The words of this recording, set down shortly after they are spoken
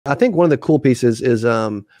I think one of the cool pieces is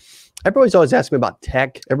everybody's always asking me about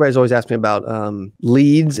tech. Everybody's always asking me about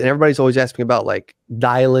leads, and everybody's always asking me about like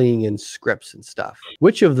dialing and scripts and stuff.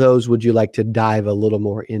 Which of those would you like to dive a little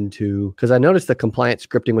more into? Because I noticed the compliant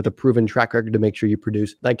scripting with a proven track record to make sure you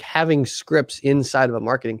produce, like having scripts inside of a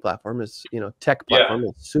marketing platform is, tech platform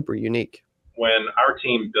is super unique. When our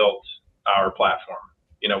team built our platform,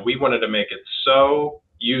 we wanted to make it so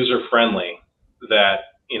user friendly that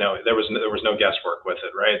there was no guesswork with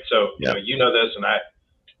it, right? So you know this, and I,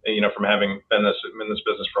 from having been in this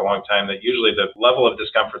business for a long time, that usually the level of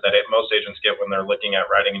discomfort that most agents get when they're looking at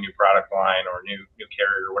writing a new product line or new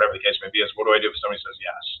carrier or whatever the case may be is, what do I do if somebody says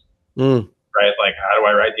yes? Right? Like, how do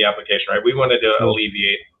I write the application? Right? We wanted to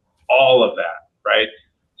alleviate all of that, right?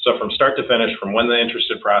 So from start to finish, from when the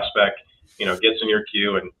interested prospect gets in your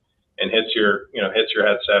queue and hits your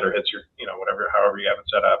headset or hits your whatever, however you have it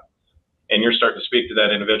set up, and you're starting to speak to that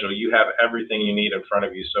individual, you have everything you need in front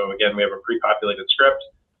of you. So again, we have a pre-populated script,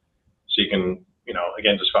 so you can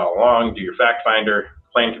again just follow along, do your fact finder,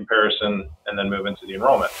 plan comparison, and then move into the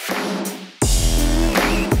enrollment.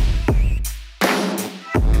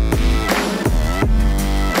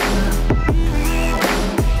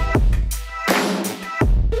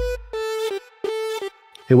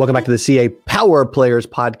 Hey, welcome back to the CA Power Players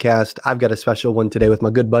podcast. I've got a special one today with my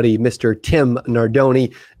good buddy, Mr. Tim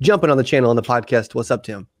Nardoni, jumping on the channel on the podcast. What's up,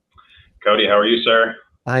 Tim? Cody, how are you, sir?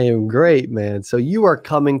 I am great, man. So you are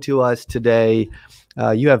coming to us today.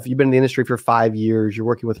 You've been in the industry for 5 years. You're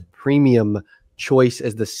working with Premium Choice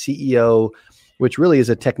as the CEO, which really is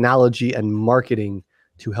a technology and marketing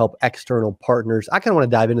to help external partners. I kind of want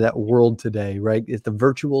to dive into that world today, right? It's the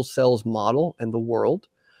virtual sales model and the world.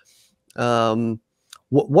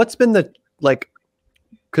 What's been the,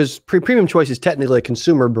 because Premium Choice is technically a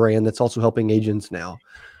consumer brand that's also helping agents now.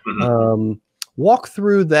 Walk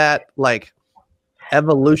through that,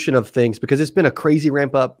 evolution of things, because it's been a crazy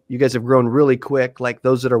ramp up. You guys have grown really quick. Like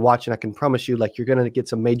those that are watching, I can promise you, you're going to get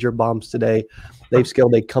some major bombs today. They've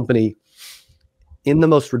scaled a company in the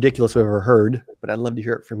most ridiculous we've ever heard, but I'd love to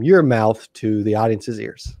hear it from your mouth to the audience's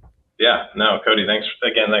ears. Yeah, no, Cody, thanks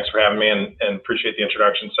for having me and appreciate the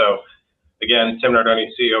introduction. So again, Tim Nardoni,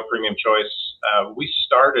 CEO of Premium Choice. We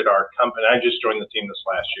started our company, I just joined the team this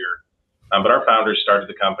last year, but our founders started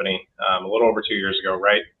the company a little over 2 years ago,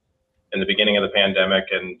 right in the beginning of the pandemic.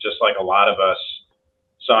 And just like a lot of us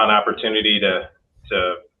saw an opportunity to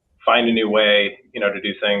find a new way, to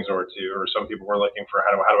do things, or some people were looking for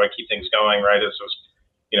how do I keep things going, right? It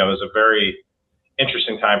was a very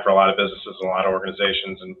interesting time for a lot of businesses and a lot of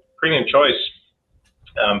organizations. And Premium Choice,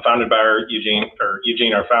 founded by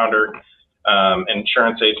Eugene, our founder,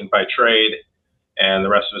 insurance agent by trade, and the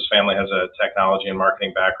rest of his family has a technology and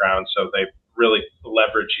marketing background. So they really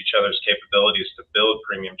leverage each other's capabilities to build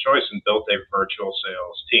Premium Choice and built a virtual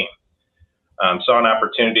sales team. Saw an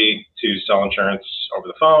opportunity to sell insurance over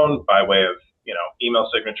the phone by way of, email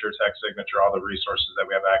signature, text signature, all the resources that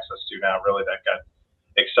we have access to now, really that got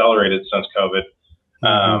accelerated since COVID.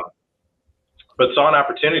 But saw an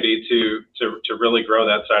opportunity to really grow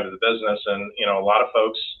that side of the business. And, a lot of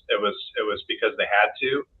folks, it was because they had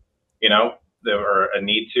to, there were a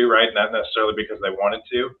need to, right? Not necessarily because they wanted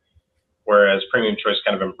to. Whereas Premium Choice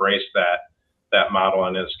kind of embraced that model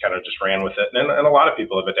and has kind of just ran with it. And a lot of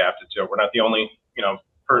people have adapted to it. We're not the only,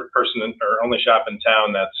 person or only shop in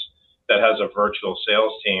town that has a virtual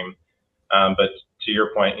sales team. But to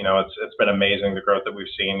your point, it's been amazing the growth that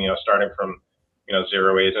we've seen, starting from,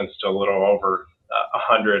 0 agents to a little over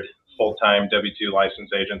 100 full-time W-2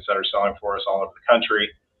 licensed agents that are selling for us all over the country.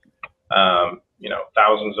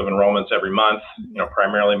 Thousands of enrollments every month,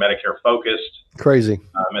 primarily Medicare focused. Crazy.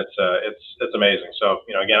 It's amazing. So,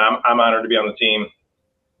 again, I'm honored to be on the team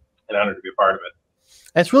and honored to be a part of it.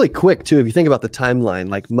 That's really quick too. If you think about the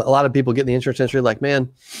timeline, a lot of people get in the insurance industry,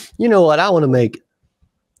 man, you know what? I want to make,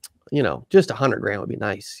 just 100 grand would be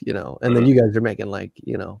nice, and then you guys are making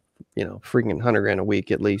freaking 100 grand a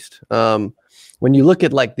week at least. When you look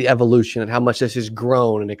at the evolution and how much this has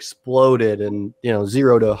grown and exploded, and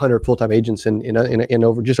 0 to 100 full-time agents in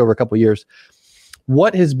over just over a couple of years,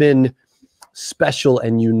 what has been special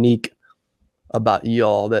and unique about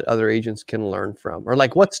y'all that other agents can learn from? Or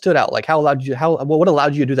what stood out? What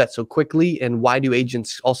allowed you to do that so quickly, and why do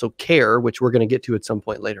agents also care, which we're going to get to at some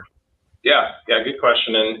point later? Yeah, good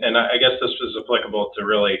question. And I guess this is applicable to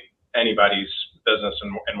really anybody's business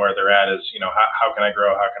and where they're at is, how can I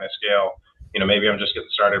grow? How can I scale? Maybe I'm just getting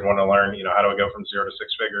started, want to learn, how do I go from 0 to 6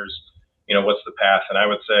 figures? What's the path? And I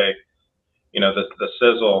would say, the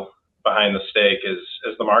sizzle behind the steak is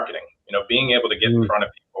the marketing, being able to get in front of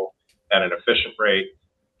people at an efficient rate,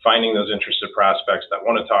 finding those interested prospects that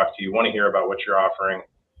want to talk to you, want to hear about what you're offering,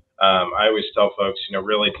 I always tell folks,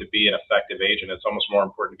 really to be an effective agent, it's almost more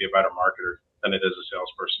important to be a better marketer than it is a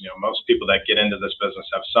salesperson. Most people that get into this business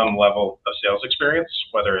have some level of sales experience,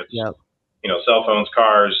 whether it's, cell phones,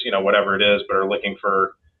 cars, whatever it is, but are looking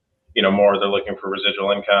for, more. They're looking for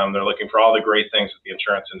residual income. They're looking for all the great things that the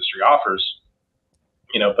insurance industry offers,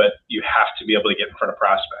 but you have to be able to get in front of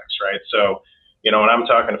prospects, right? So, when I'm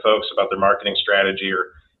talking to folks about their marketing strategy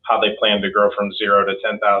or how they plan to grow from 0 to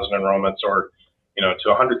 10,000 enrollments or, to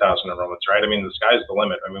 100,000 enrollments, right? I mean, the sky's the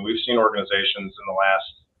limit. I mean, we've seen organizations in the last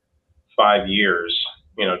 5 years,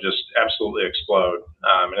 just absolutely explode.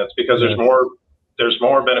 And it's because there's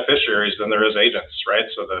more beneficiaries than there is agents, right?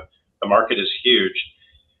 So the market is huge.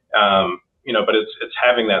 But it's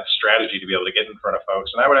having that strategy to be able to get in front of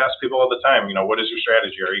folks. And I would ask people all the time, what is your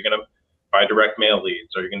strategy? Are you going to buy direct mail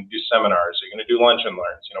leads? Are you going to do seminars? Are you going to do lunch and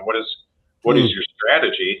learns? What is your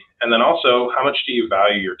strategy? And then also, how much do you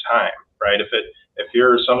value your time, right? If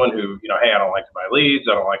you're someone who, hey, I don't like to buy leads,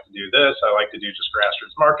 I don't like to do this, I like to do just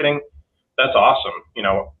grassroots marketing, that's awesome.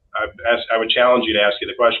 I would challenge you to ask you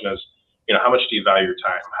the question is, how much do you value your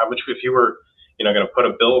time? How much, if you were, going to put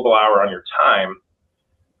a billable hour on your time,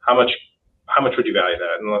 how much would you value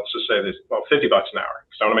that? And let's just say this, well, $50 an hour,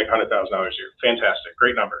 because I want to make $100,000 a year. Fantastic.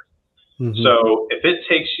 Great number. Mm-hmm. So if it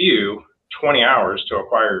takes you 20 hours to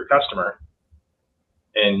acquire your customer,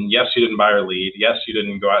 and yes, you didn't buy your lead, yes, you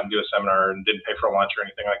didn't go out and do a seminar and didn't pay for lunch or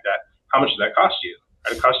anything like that, how much does that cost you?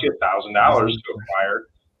 It cost you $1,000 to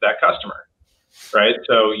acquire that customer, right?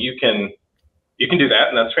 So you can do that,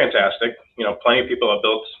 and that's fantastic. Plenty of people have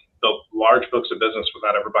built large books of business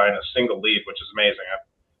without ever buying a single lead, which is amazing.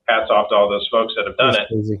 Hats off to all those folks that have done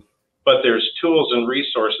it. Crazy. But there's tools and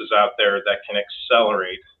resources out there that can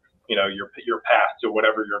accelerate, your path to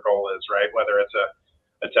whatever your goal is, right? Whether it's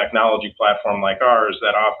a technology platform like ours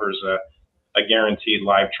that offers a guaranteed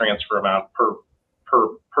live transfer amount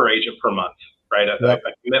per agent per month, right? A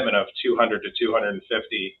commitment of 200 to 250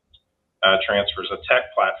 transfers, a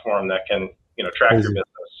tech platform that can, track your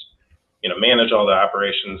business, manage all the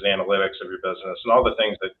operations, analytics of your business, and all the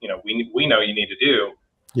things that, we know you need to do,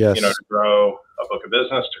 to grow a book of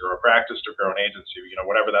business, to grow a practice, to grow an agency,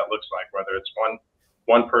 whatever that looks like, whether it's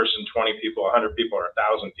one person, 20 people, 100 people, or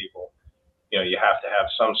 1,000 people, you have to have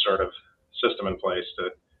some sort of system in place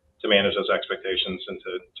to manage those expectations and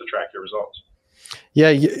to track your results. Yeah,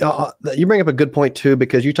 you bring up a good point too,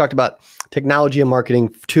 because you talked about technology and marketing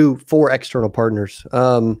for external partners.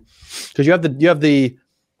 Because you have the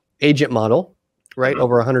agent model, right? Mm-hmm.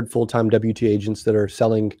 Over 100 full-time W-2 agents that are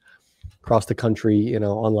selling across the country,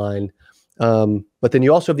 online. But then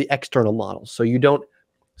you also have the external model. So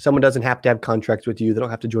someone doesn't have to have contracts with you. They don't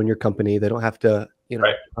have to join your company. They don't have to,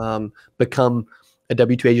 become a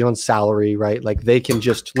W-2 agent on salary, right? Like they can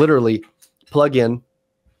just literally plug in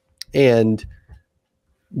and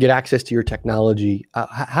get access to your technology.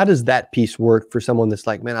 How does that piece work for someone that's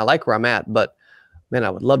like, man, I like where I'm at, but man, I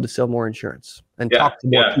would love to sell more insurance and talk to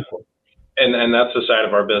more people. And that's the side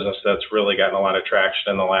of our business that's really gotten a lot of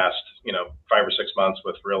traction in the last, 5 or 6 months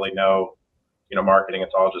with really no, marketing.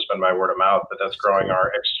 It's all just been by word of mouth, but that's growing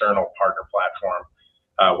our external partner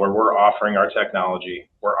platform, where we're offering our technology.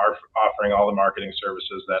 We're offering all the marketing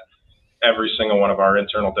services that every single one of our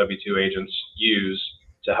internal W-2 agents use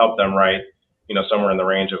to help them write, somewhere in the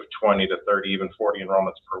range of 20 to 30, even 40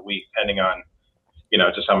 enrollments per week, depending on,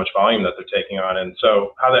 just how much volume that they're taking on. And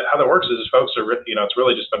so how that works is folks are, it's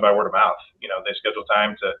really just been by word of mouth. They schedule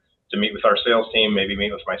time to meet with our sales team, maybe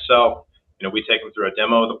meet with myself. We take them through a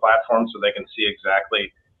demo of the platform so they can see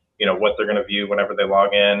exactly, what they're going to view whenever they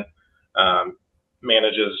log in.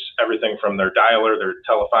 Manages everything from their dialer, their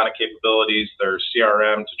telephonic capabilities, their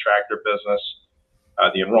CRM to track their business,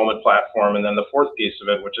 the enrollment platform. And then the fourth piece of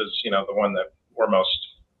it, which is, the one that we're most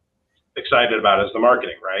excited about, is the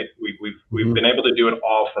marketing, right? We've been able to do it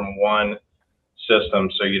all from one system.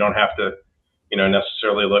 So you don't have to,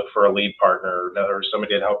 necessarily look for a lead partner or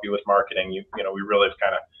somebody to help you with marketing. We really have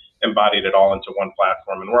kind of embodied it all into one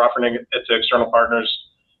platform, and we're offering it to external partners,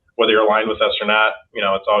 whether you're aligned with us or not.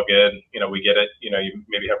 It's all good. We get it. You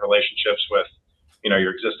maybe have relationships with,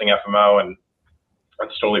 your existing FMO, and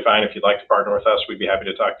that's totally fine. If you'd like to partner with us, we'd be happy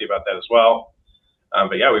to talk to you about that as well.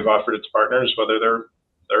 But yeah, we've offered it to partners, whether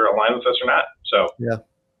they're aligned with us or not. So yeah,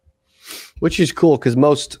 which is cool,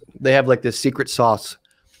 because they have like this secret sauce,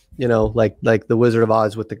 like the Wizard of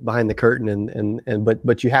Oz with the behind the curtain,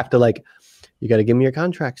 but you have to you got to give me your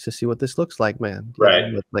contracts to see what this looks like, man.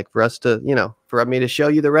 Right. Like for us to, for me to show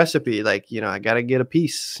you the recipe, I got to get a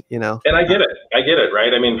piece, And I get it.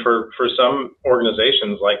 Right. I mean, for some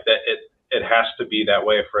organizations like that, it has to be that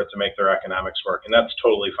way for it to make their economics work. And that's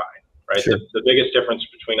totally fine. Right. Sure. The biggest difference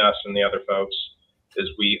between us and the other folks is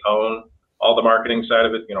we own all the marketing side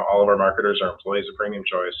of it. You know, all of our marketers are employees of Premium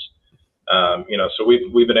Choice. You know, so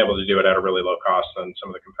we've been able to do it at a really low cost than some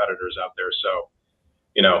of the competitors out there. So,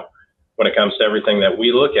 you know, when it comes to everything that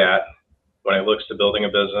we look at, when it looks to building a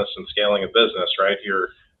business and scaling a business, right, your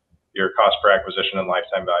cost per acquisition and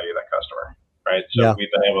lifetime value of that customer, right? So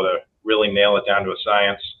we've been able to really nail it down to a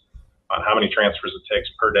science on how many transfers it takes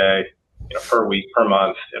per day, you know, per week, per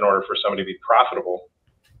month, in order for somebody to be profitable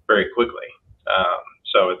very quickly.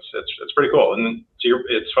 So it's pretty cool. And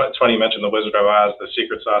it's funny you mentioned the Wizard of Oz, the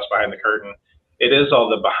secret sauce behind the curtain. It is all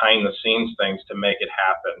the behind the scenes things to make it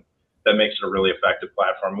happen that makes it a really effective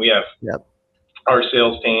platform. We have our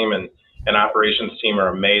sales team and operations team are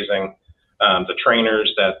amazing. The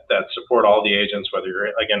trainers that support all the agents, whether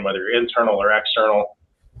you're internal or external,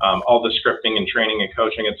 all the scripting and training and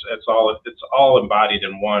coaching, it's all embodied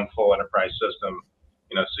in one full enterprise system,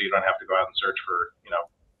 you know, so you don't have to go out and search for, you know,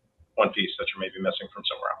 one piece that you're maybe missing from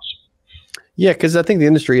somewhere else. Yeah, because I think the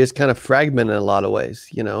industry is kind of fragmented in a lot of ways,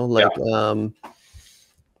 you know, like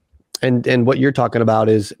and what you're talking about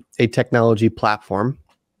is a technology platform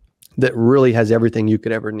that really has everything you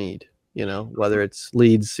could ever need, you know, whether it's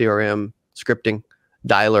leads, CRM, scripting,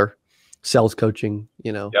 dialer, sales coaching,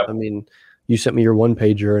 you know. I mean, you sent me your one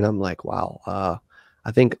pager and I'm like, wow,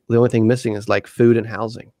 I think the only thing missing is like food and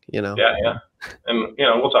housing, you know. And you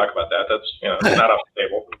know, we'll talk about that. That's, you know, it's not off the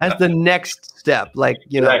table. That's the next step, like,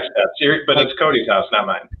 you know. Next step. But it's Cody's house, not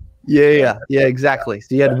mine. Yeah, exactly.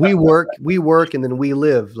 So you had we work, and then we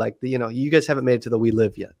live. Like, you know, you guys haven't made it to the we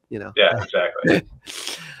live yet, you know. Yeah, exactly.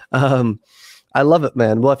 I love it,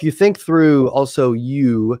 man. Well, if you think through also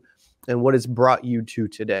you and what has brought you to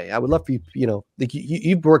today, I would love for you, you know, like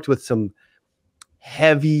you've worked with some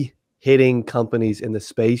heavy hitting companies in the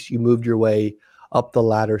space. You moved your way up the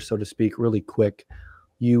ladder, so to speak, really quick.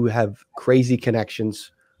 You have crazy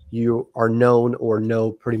connections. You are known or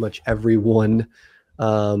know pretty much everyone,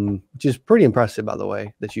 which is pretty impressive, by the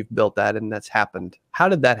way, that you've built that and that's happened. How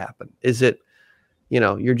did that happen? Is it, you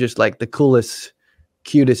know, you're just like the coolest,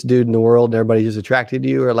 cutest dude in the world and everybody just attracted to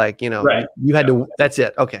you, or like, you know, you had to, that's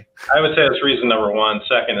it. Okay. I would say that's reason number one.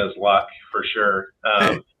 Second is luck, for sure.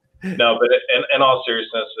 No, but in all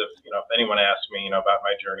seriousness, if, you know, if anyone asks me, you know, about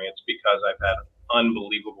my journey, it's because I've had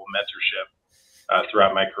unbelievable mentorship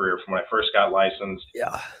throughout my career. From when I first got licensed, you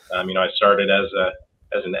know, I started as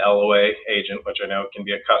an LOA agent, which I know can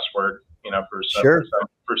be a cuss word, you know, for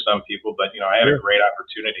some people, but, you know, I had a great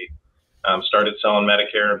opportunity. Started selling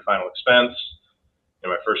Medicare and final expense. In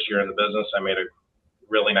my first year in the business, I made a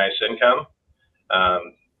really nice income.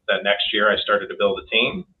 That next year, I started to build a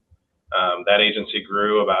team. That agency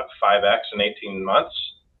grew about 5x in 18 months.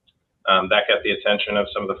 That got the attention of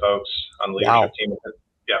some of the folks on the leadership team.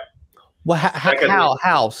 Well,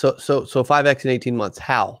 how? So 5x in 18 months.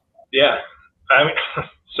 How? Yeah, I mean,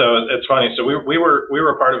 so it's funny. So we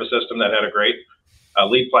were part of a system that had a great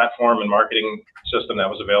lead platform and marketing system that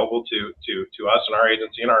was available to us and our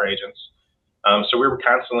agency and our agents. So we were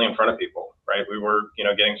constantly in front of people, right? We were, you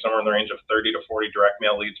know, getting somewhere in the range of 30 to 40 direct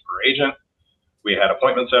mail leads per agent. We had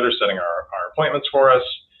appointment setters setting our appointments for us,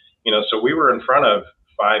 you know, so we were in front of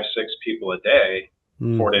 5-6 people a day,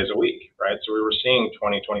 4 days a week, right? So we were seeing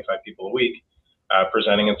 20, 25 people a week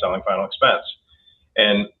presenting and selling final expense.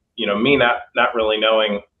 And, you know, me not really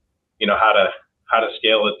knowing, you know, how to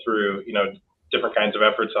scale it through, you know, different kinds of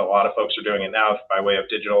efforts. A lot of folks are doing it now by way of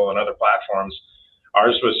digital and other platforms.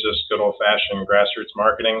 Ours was just good old fashioned grassroots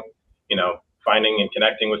marketing, you know, finding and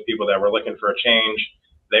connecting with people that were looking for a change.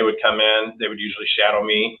 They would come in, they would usually shadow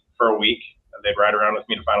me for a week. They'd ride around with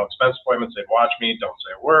me to final expense appointments. They'd watch me, don't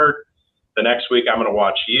say a word. The next week, I'm going to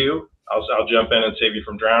watch you. I'll jump in and save you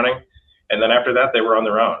from drowning. And then after that, they were on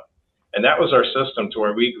their own. And that was our system, to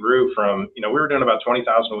where we grew from, you know, we were doing about 20,000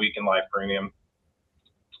 a week in life premium.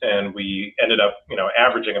 And we ended up, you know,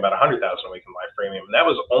 averaging about 100,000 a week in life premium. And that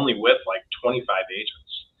was only with like 25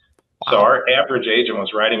 agents. Wow. So our average agent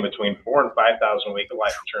was writing between 4,000 and 5,000 a week of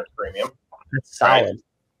life insurance premium. That's solid. Right?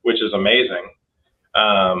 Which is amazing.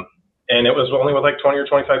 And it was only with like 20 or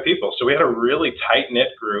 25 people. So we had a really tight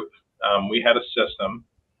knit group. We had a system.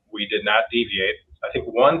 We did not deviate. I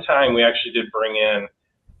think one time we actually did bring in,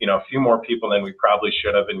 you know, a few more people than we probably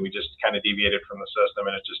should have. And we just kind of deviated from the system,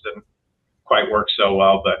 and it just didn't quite work so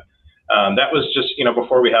well. But that was just, you know,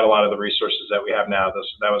 before we had a lot of the resources that we have now.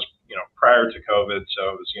 That was, you know, prior to COVID. So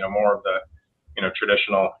it was, you know, more of the, you know,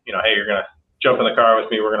 traditional, you know, hey, you're going to jump in the car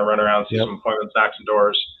with me. We're going to run around, see some appointments, knock some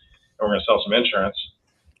doors, and we're going to sell some insurance.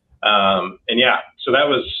 And yeah, so that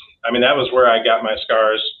was, I mean, that was where I got my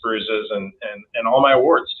scars, bruises, and all my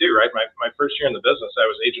awards too, right? My first year in the business, I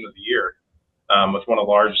was agent of the year with one of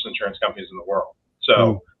the largest insurance companies in the world.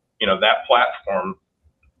 So, that platform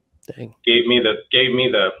gave me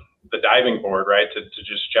the diving board, right, to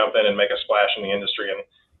just jump in and make a splash in the industry.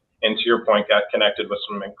 And to your point, got connected with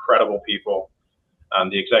some incredible people.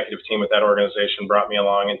 The executive team at that organization brought me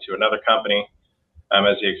along into another company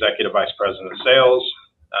as the executive vice president of sales.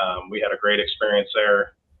 We had a great experience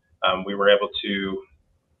there. We were able to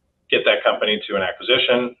get that company to an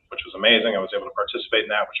acquisition, which was amazing. I was able to participate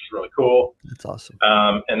in that, which was really cool. That's awesome.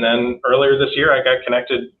 And then earlier this year, I got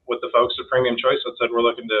connected with the folks at Premium Choice that said we're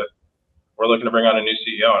looking to bring on a new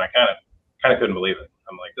CEO, and I kind of couldn't believe it.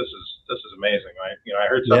 I'm like, this is amazing, right? I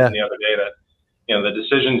heard something the other day that the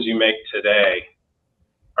decisions you make today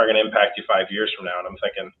are going to impact you 5 years from now, and I'm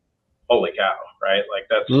thinking, holy cow, right? Like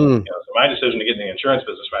that's so my decision to get in the insurance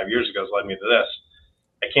business 5 years ago has led me to this.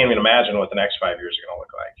 I can't even imagine what the next 5 years are going to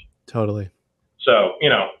look like. Totally. So,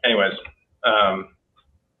 anyways,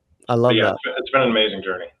 I love that. It's been an amazing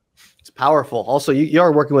journey. It's powerful. Also, you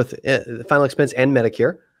are working with final expense and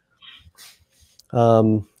Medicare,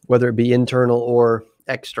 whether it be internal or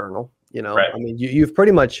external. Right. I mean, you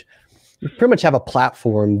pretty much have a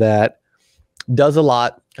platform that does a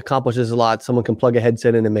lot, accomplishes a lot. Someone can plug a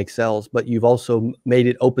headset in and make sales, but you've also made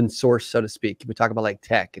it open source, so to speak. We talk about like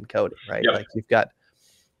tech and coding, right? Yep. Like you've got,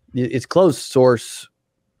 it's closed source,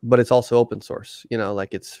 but it's also open source,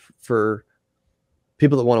 like it's for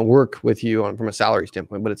people that want to work with you from a salary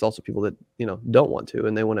standpoint, but it's also people that, don't want to,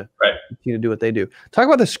 and they want to continue to do what they do. Talk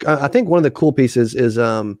about this. I think one of the cool pieces is,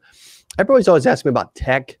 everybody's always asking me about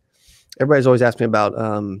tech. Everybody's always asking me about,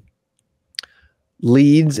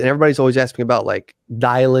 leads, and everybody's always asking about like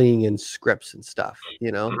dialing and scripts and stuff,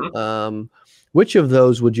 which of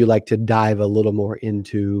those would you like to dive a little more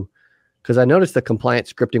into? Because I noticed the compliant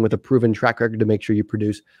scripting with a proven track record to make sure you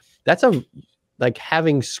produce. That's like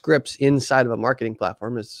having scripts inside of a marketing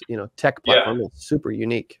platform is, tech platform is super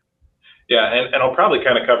unique. Yeah. And I'll probably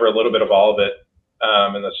kind of cover a little bit of all of it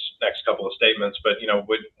in this next couple of statements, but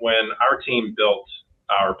when our team built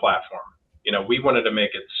our platform, we wanted to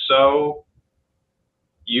make it so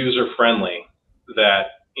user friendly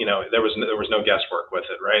that there was no guesswork with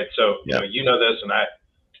it, right? So you know this, and I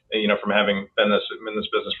from having been in this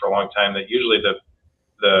business for a long time, that usually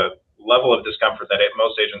the level of discomfort that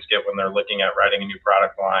most agents get when they're looking at writing a new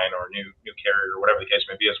product line or a new carrier or whatever the case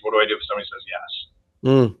may be is, what do I do if somebody says yes?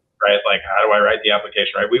 Right? Like, how do I write the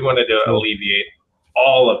application? Right? We wanted to alleviate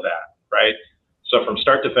all of that, right? So from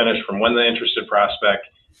start to finish, from when the interested prospect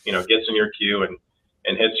gets in your queue and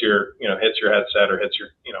hits your headset or hits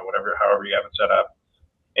your however you have it set up,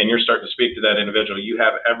 and you're starting to speak to that individual, you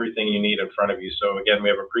have everything you need in front of you. So again, we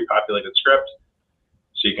have a pre-populated script,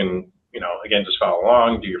 so you can again just follow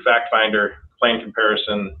along, do your fact finder, plan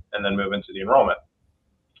comparison, and then move into the enrollment.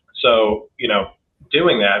 So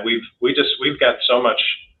doing that, we've got so much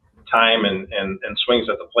time and swings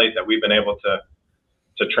at the plate that we've been able to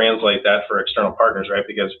translate that for external partners, right?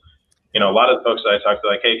 Because a lot of the folks that I talk to,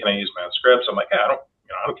 like, hey, can I use my own scripts? I'm like, hey, I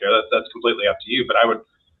don't care. That's completely up to you. But I would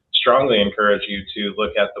strongly encourage you to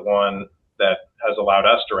look at the one that has allowed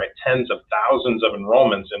us to write tens of thousands of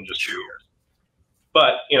enrollments in just 2 years.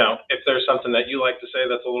 But if there's something that you like to say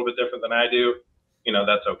that's a little bit different than I do,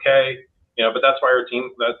 that's okay. But that's why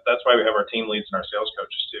that's why we have our team leads and our sales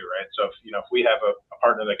coaches too, right? So if we have a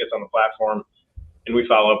partner that gets on the platform and we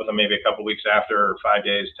follow up with them maybe a couple of weeks after, or 5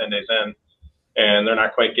 days, 10 days in, and they're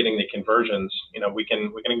not quite getting the conversions, we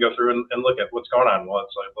can go through and look at what's going on. Well,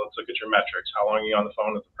 it's like, let's look at your metrics. How long are you on the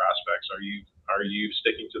phone with the prospects? Are you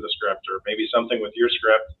sticking to the script, or maybe something with your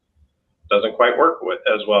script doesn't quite work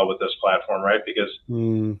as well with this platform, right? Because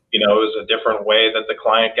it was a different way that the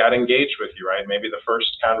client got engaged with you, right? Maybe the first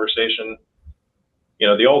conversation,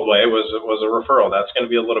 the old way was a referral. That's going to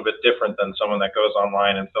be a little bit different than someone that goes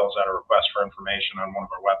online and fills out a request for information on one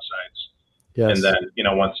of our websites. Yes. And then,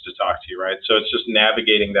 wants to talk to you, right? So it's just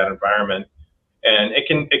navigating that environment, and it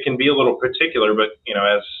can be a little particular, but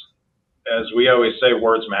as we always say,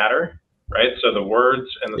 words matter, right? So the words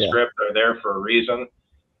and the script are there for a reason,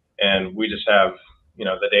 and we just have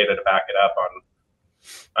the data to back it up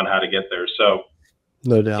on how to get there. So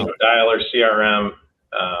no doubt, dialer, CRM,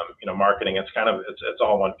 marketing, it's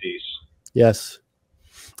all one piece. Yes,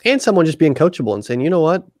 and someone just being coachable and saying, you know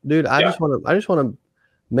what, dude, I just want to.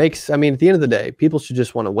 I mean, at the end of the day, people should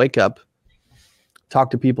just want to wake up,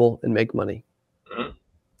 talk to people, and make money.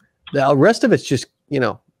 The rest of it's just,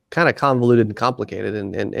 kind of convoluted and complicated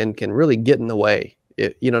and can really get in the way,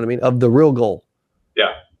 you know what I mean, of the real goal.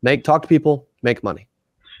 Yeah. Talk to people, make money.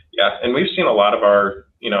 Yeah. And we've seen a lot of our,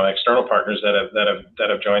 external partners that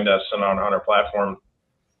have joined us and on our platform,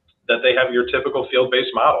 that they have your typical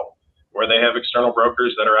field-based model where they have external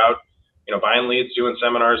brokers that are out, buying leads, doing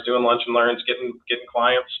seminars, doing lunch and learns, getting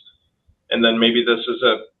clients, And then maybe this is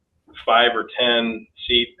a 5 or 10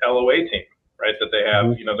 seat LOA team, right? That they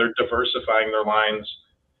have, you know, they're diversifying their lines,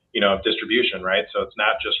 you know, of distribution, right? So it's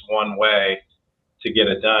not just one way to get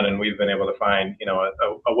it done. And we've been able to find, you know,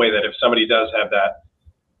 a way that if somebody does have that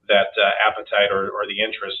appetite or the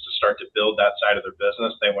interest to start to build that side of their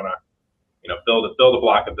business, they want to, you know, build a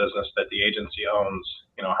block of business that the agency owns,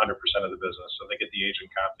 you know, 100% of the business. So they get the agent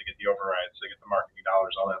comp, they get the overrides, they get the marketing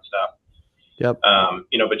dollars, all that stuff. Yep.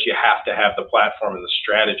 You know, but you have to have the platform and the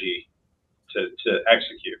strategy to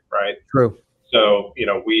execute, right? True. So, you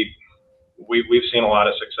know, we've seen a lot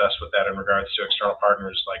of success with that in regards to external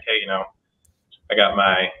partners. Like, hey, you know, I got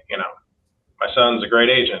my son's a great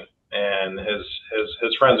agent, and his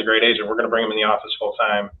friend's a great agent. We're going to bring him in the office full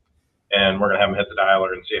time, and we're going to have him hit the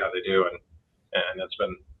dialer and see how they do. And it's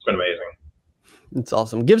been amazing. It's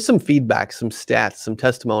awesome. Give some feedback, some stats, some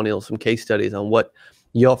testimonials, some case studies on what,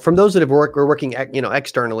 you know, from those that have are working, you know,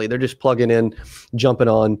 externally, they're just plugging in, jumping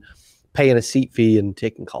on, paying a seat fee and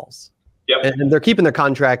taking calls. Yep. And they're keeping their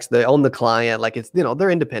contracts. They own the client. Like, it's, you know,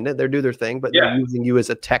 they're independent. They do their thing, but they're using you as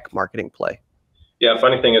a tech marketing play. Yeah.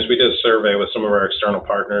 Funny thing is, we did a survey with some of our external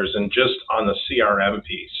partners, and just on the CRM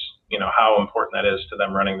piece, you know, how important that is to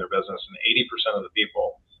them running their business. And 80% of the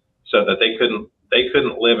people said that they couldn't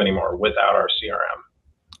live anymore without our CRM,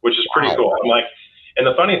 which is pretty cool. I'm like, and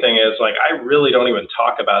the funny thing is, like, I really don't even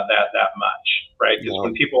talk about that much, right? Because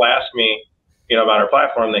when people ask me, you know, about our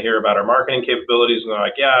platform, they hear about our marketing capabilities, and they're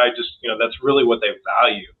like, yeah, I just, you know, that's really what they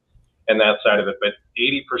value and that side of it. But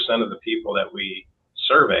 80% of the people that we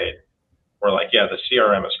surveyed were like, yeah, the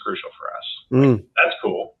CRM is crucial for us. Like, that's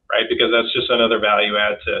cool, right? Because that's just another value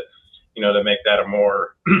add to, you know, to make that a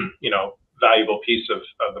more, you know, valuable piece of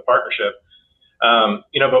the partnership.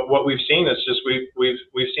 You know, but what we've seen is just we've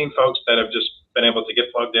seen folks that have just been able to get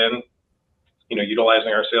plugged in, you know,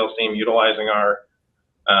 utilizing our sales team, utilizing our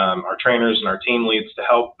trainers and our team leads to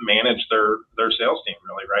help manage their sales team,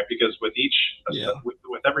 really, right? Because with each,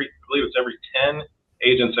 with every, I believe it's every 10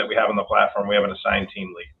 agents that we have on the platform, we have an assigned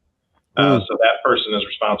team lead. So that person is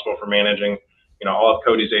responsible for managing, you know, all of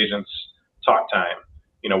Cody's agents' talk time,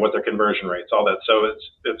 you know, what their conversion rates, all that. So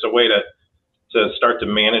it's a way to start to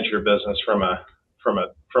manage your business from a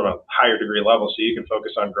higher degree level, so you can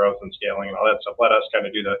focus on growth and scaling and all that stuff. Let us kind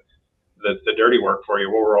of do the dirty work for you.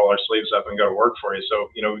 We'll roll our sleeves up and go to work for you. So,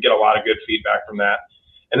 you know, we get a lot of good feedback from that.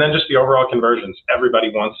 And then just the overall conversions.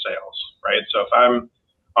 Everybody wants sales, right? So if I'm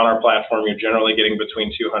on our platform, you're generally getting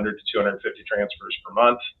between 200 to 250 transfers per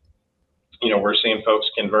month. You know, we're seeing folks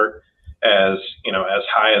convert as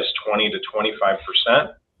high as 20 to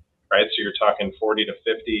 25%, right? So you're talking 40 to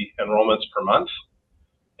 50 enrollments per month.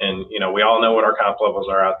 And, you know, we all know what our comp levels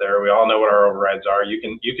are out there. We all know what our overrides are. You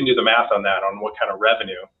can do the math on that, on what kind of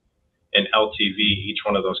revenue and LTV each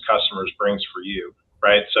one of those customers brings for you,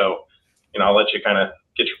 right? So, you know, I'll let you kind of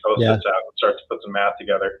get your Post-its out and start to put some math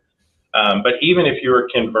together. But even if you were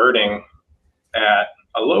converting at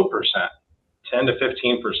a low percent, 10 to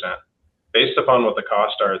 15%, based upon what the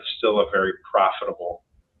costs are, it's still a very profitable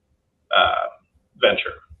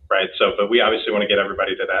venture, right? So, but we obviously want to get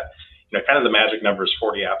everybody to that. You know, kind of the magic number is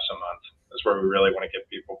 40 apps a month is where we really want to get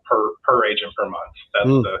people per agent per month.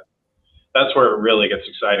 That's where it really gets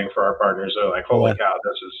exciting for our partners. They're like, holy cow,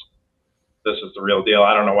 this is the real deal.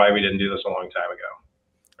 I don't know why we didn't do this a long time ago.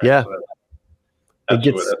 Right? Yeah. So it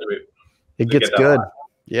gets good.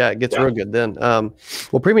 Yeah, it gets real good then.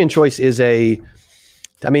 Well, Premium Choice is I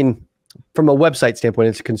mean, from a website standpoint,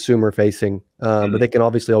 it's consumer facing, but they can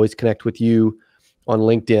obviously always connect with you on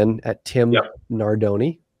LinkedIn at Tim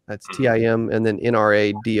Nardoni. That's TIM and then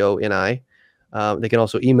NRADONI. They can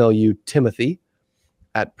also email you,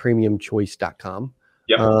 Timothy@premiumchoice.com.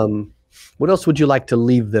 What else would you like to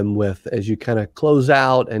leave them with as you kind of close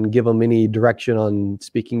out and give them any direction on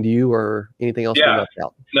speaking to you or anything else?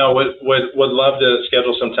 No, would love to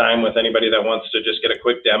schedule some time with anybody that wants to just get a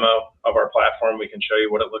quick demo of our platform. We can show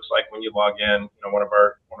you what it looks like when you log in. You know,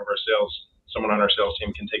 someone on our sales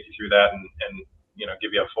team can take you through that and you know,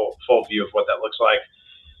 give you a full view of what that looks like.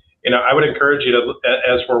 You know, I would encourage you to,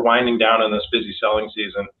 as we're winding down in this busy selling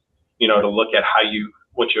season, you know, to look at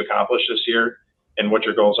what you accomplished this year and what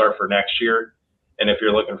your goals are for next year. And if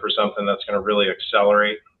you're looking for something that's going to really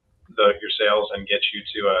accelerate your sales and get you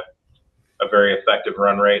to a very effective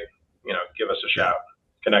run rate, you know, give us a shout.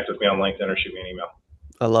 Connect with me on LinkedIn or shoot me an email.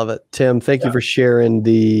 I love it. Tim, thank you for sharing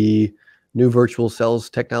the new virtual sales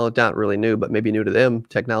technology, not really new, but maybe new to them,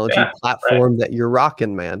 technology platform that you're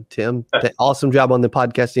rocking, man. Tim, awesome job on the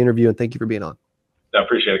podcast interview, and thank you for being on. I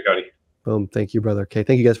appreciate it, Cody. Boom. Thank you, brother. Okay.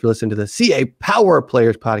 Thank you guys for listening to the CA Power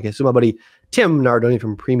Players podcast. So my buddy Tim Nardoni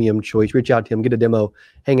from Premium Choice. Reach out to him, get a demo,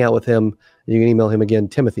 hang out with him. You can email him again,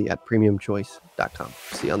 timothy@premiumchoice.com.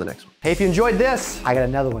 See you on the next one. Hey, if you enjoyed this, I got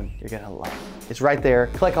another one you're gonna love. It's right there.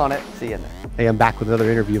 Click on it. See you in there. Hey, I'm back with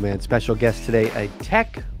another interview, man. Special guest today, a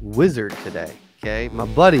tech wizard today. Okay, my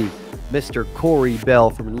buddy, Mr. Corey Bell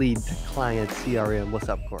from Lead to Client CRM. What's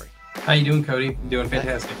up, Corey? How you doing, Cody? I'm doing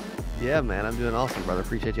fantastic. Yeah, man, I'm doing awesome, brother.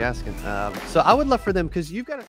 Appreciate you asking. So I would love for them, because you've got a